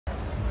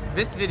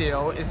This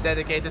video is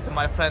dedicated to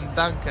my friend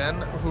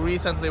Duncan, who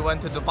recently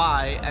went to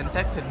Dubai and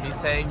texted me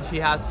saying he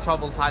has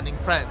trouble finding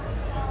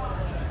friends.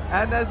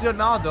 And as you're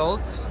an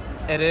adult,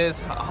 it is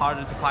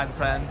harder to find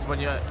friends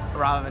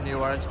rather than you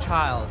were a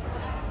child.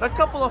 But a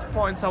couple of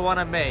points I want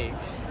to make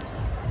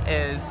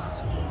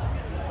is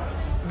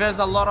there's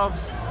a lot of...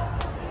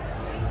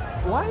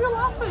 Why are you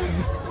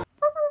laughing?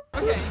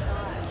 Okay.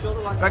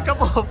 A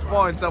couple of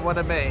points I want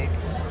to make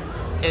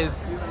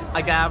is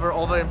I gather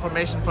all the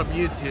information from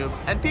YouTube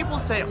and people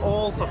say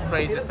all sorts of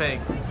crazy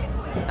things.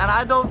 And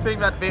I don't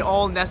think that they're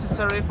all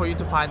necessary for you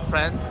to find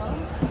friends.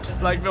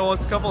 Like there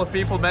was a couple of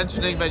people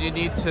mentioning that you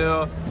need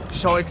to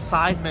show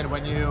excitement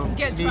when you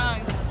get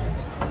drunk.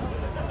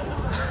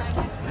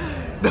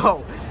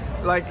 No,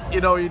 like,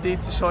 you know, you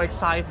need to show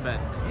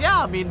excitement.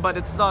 Yeah, I mean, but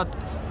it's not...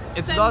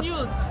 Send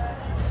nudes.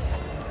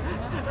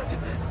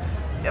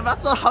 Yeah,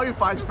 that's not how you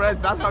find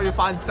friends, that's how you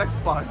find sex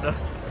partner.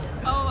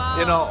 Oh wow,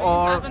 you know,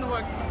 or... it hasn't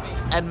worked for me.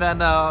 And then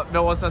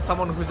there was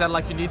someone who said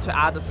like you need to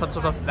add some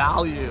sort of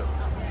value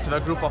to the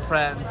group of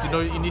friends. You know,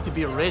 you need to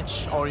be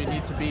rich, or you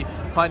need to be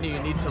funny, you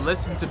need to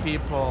listen to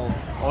people,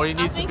 or you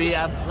need to be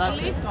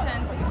athletic.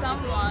 Listen to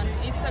someone,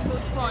 it's a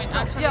good point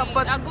actually. Yeah,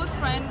 but a good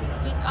friend...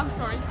 I'm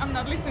sorry, I'm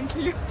not listening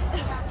to you.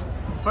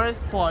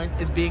 First point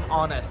is being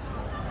honest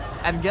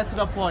and get to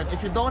the point.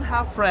 If you don't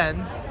have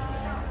friends,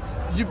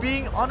 you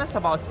being honest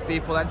about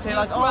people and say you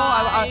like,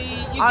 cry,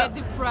 oh, you get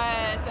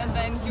depressed and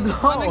then you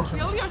wanna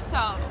kill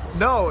yourself.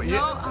 No,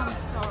 I'm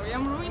sorry,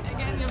 I'm ruining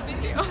again your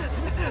video.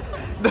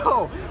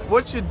 No,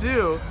 what you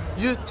do,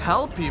 you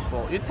tell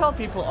people. You tell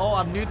people, oh,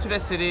 I'm new to the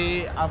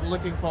city. I'm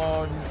looking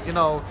for, you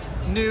know,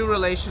 new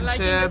relationships.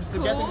 Like in the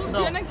school, getting to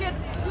know.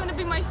 do you wanna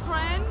be my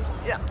friend?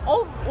 Yeah.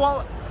 Oh,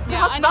 well.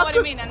 Yeah, I know what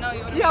you mean. I know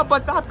you. Yeah,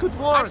 but that could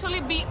work.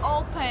 Actually, be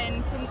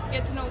open to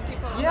get to know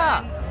people.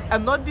 Yeah,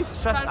 and not be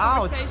stressed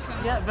out.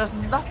 Yeah, there's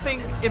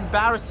nothing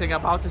embarrassing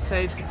about to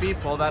say to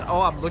people that,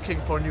 oh, I'm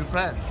looking for new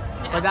friends.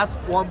 Yeah. But that's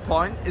one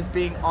point, is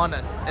being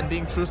honest and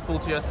being truthful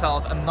to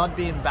yourself and not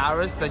be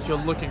embarrassed that you're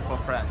looking for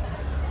friends.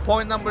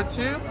 Point number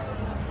 2,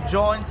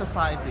 join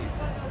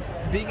societies.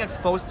 Being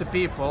exposed to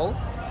people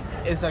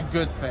is a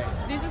good thing.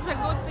 This is a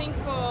good thing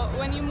for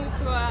when you move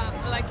to a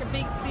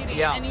big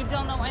city and you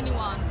don't know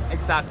anyone.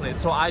 Exactly.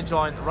 So I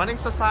joined running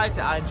society,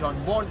 I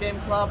joined board game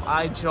club,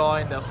 I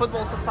joined the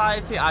football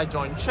society, I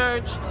joined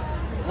church.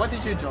 What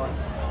did you join?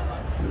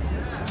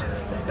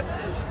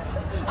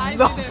 I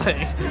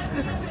Nothing.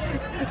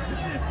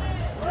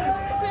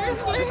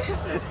 Seriously?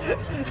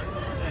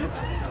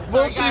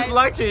 Well, Sorry, she's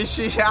lucky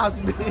she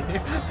has me.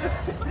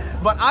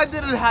 But I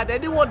didn't have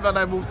anyone when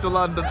I moved to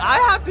London. I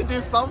had to do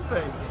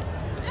something.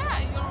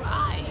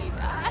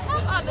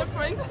 Other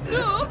friends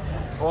too.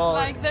 Well,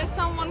 like there's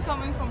someone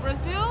coming from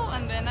Brazil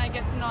and then I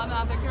get to know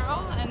another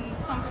girl and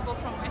some people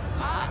from my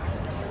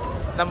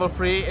flat. Number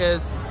 3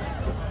 is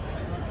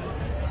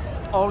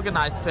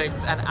organize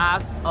things and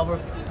ask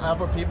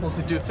other people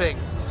to do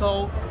things.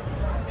 So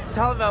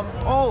tell them,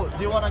 oh,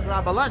 do you want to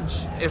grab a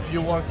lunch if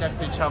you work next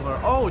to each other?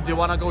 Oh, do you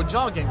want to go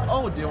jogging?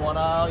 Oh, do you want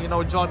to, you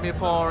know, join me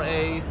for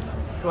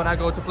when I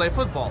go to play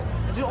football?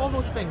 Do all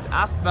those things.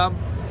 Ask them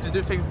to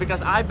do things,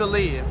 because I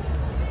believe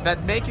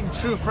that making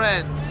true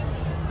friends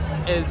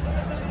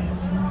is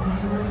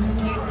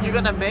you're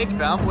gonna make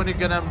them when you're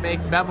gonna make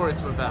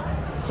memories with them.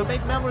 So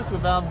make memories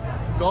with them,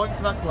 going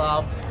to a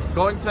club,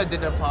 going to a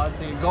dinner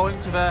party, going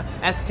to the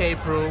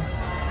escape room,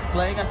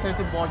 playing a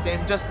certain board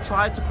game. Just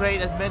try to create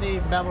as many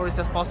memories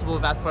as possible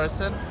with that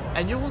person,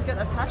 and you will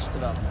get attached to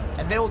them,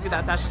 and they will get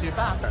attached to you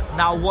back.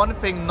 Now, one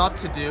thing not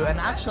to do,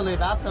 and actually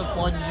that's a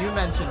point you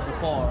mentioned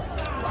before,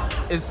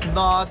 is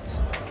not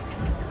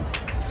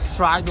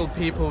straggle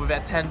people with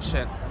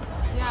attention.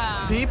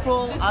 Yeah,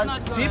 people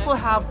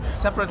have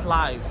separate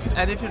lives,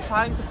 and if you're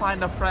trying to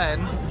find a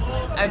friend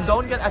and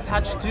don't get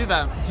attached to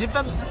them, give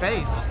them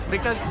space,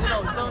 because you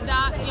know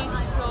that is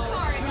so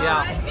true.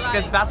 Yeah,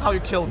 because that's how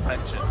you kill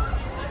friendships.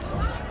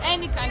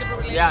 Any kind of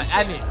relationship. Yeah,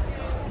 any.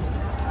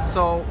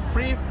 So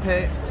three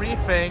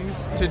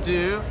things to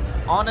do: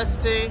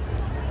 honesty,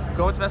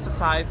 go to the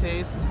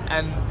societies,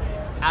 and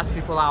ask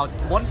people out.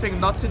 One thing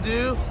not to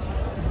do: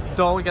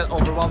 don't get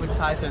overwhelmed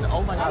excited.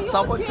 Oh my god,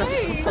 someone just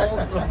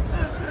fell from.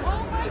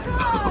 Oh my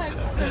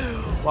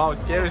god. Wow,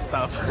 scary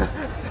stuff.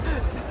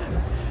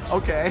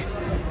 Okay.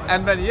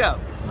 And then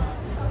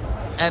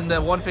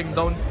and one thing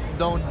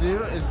don't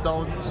do is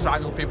don't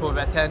strangle people with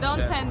attention.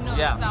 Don't send nudes,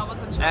 that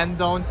was a joke. And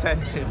don't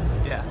send nudes,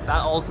 that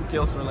also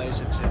kills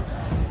relationship.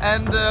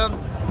 And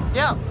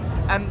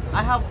and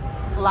I have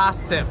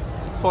last tip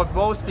for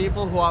those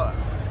people who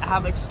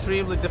have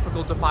extremely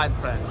difficult to find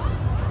friends.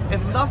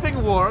 If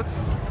nothing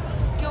works,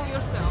 kill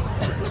yourself.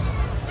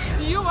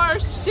 You are a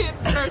shit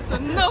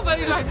person.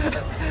 Nobody likes you.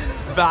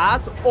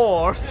 That,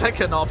 or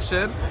second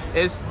option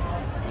is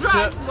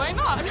drugs. Why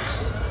not?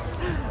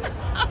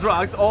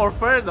 Drugs, or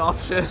third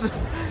option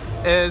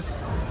is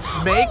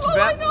make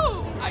them.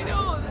 I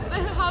know. The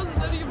houses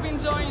that you've been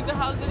joining, the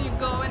house that you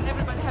go, and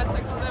everybody has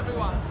sex with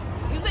everyone.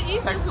 Is the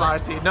easiest sex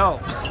party?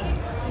 No.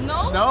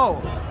 No.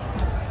 No.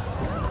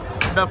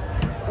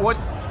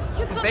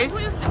 You don't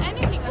agree with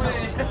anything I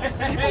say.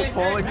 People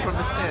falling from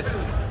the stairs.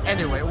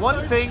 Anyway,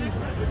 one thing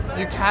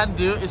you can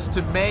do is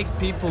to make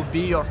people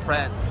be your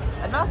friends.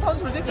 And that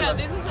sounds ridiculous.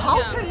 Yeah, this is- how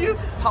yeah.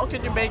 how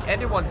can you make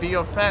anyone be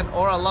your friend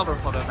or a lover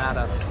for the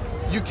matter?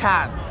 You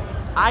can.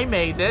 I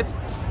made it.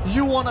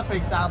 You want for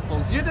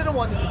examples. You didn't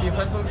want to be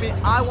friends with me.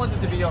 I wanted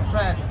to be your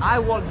friend. I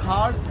worked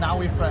hard. Now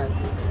we're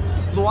friends.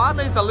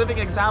 Luana is a living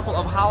example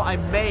of how I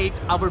make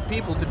other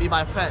people to be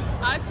my friends.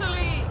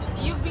 Actually,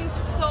 you've been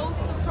so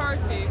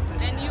supportive,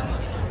 and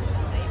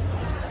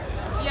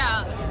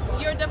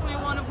you're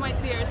definitely one of my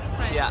dearest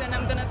friends, Yeah. and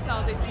I'm gonna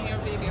tell this in your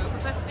video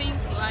because I think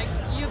like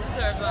you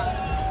deserve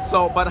that.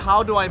 So, but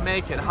how do I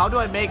make it? How do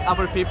I make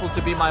other people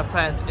to be my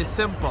friends? It's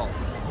simple.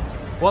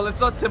 Well,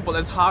 it's not simple.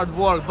 It's hard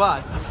work,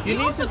 but you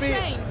need also to be.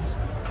 changed.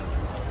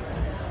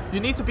 You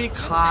need to be You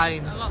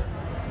kind. changed a lot.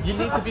 You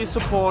need to be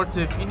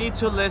supportive. You need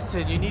to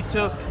listen. You need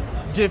to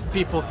give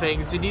people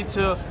things. You need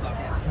to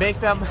make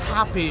them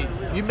happy.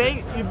 You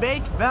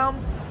make them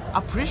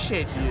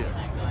appreciate you.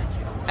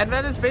 And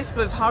then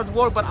it's hard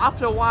work, but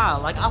after a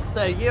while, like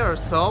after a year or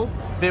so,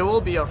 they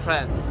will be your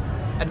friends.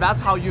 And that's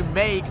how you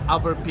make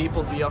other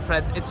people be your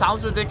friends. It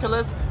sounds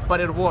ridiculous, but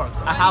it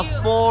works. I have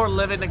 4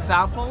 living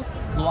examples.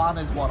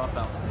 Luana is one of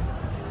them.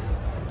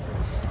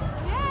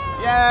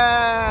 Yeah.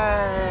 Yeah!